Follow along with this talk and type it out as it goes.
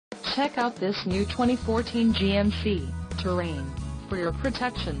Check out this new 2014 GMC Terrain. For your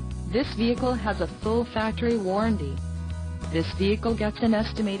protection, this vehicle has a full factory warranty. This vehicle gets an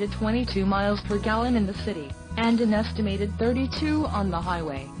estimated 22 miles per gallon in the city, and an estimated 32 on the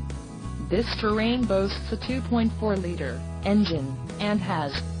highway. This Terrain boasts a 2.4-liter engine, and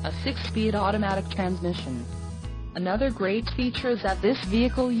has a 6-speed automatic transmission. Another great feature is that this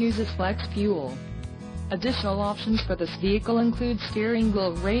vehicle uses flex fuel. Additional options for this vehicle include steering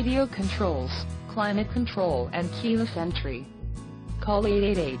wheel radio controls, climate control and keyless entry. Call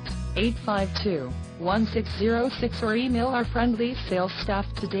 888-852-1606 or email our friendly sales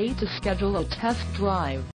staff today to schedule a test drive.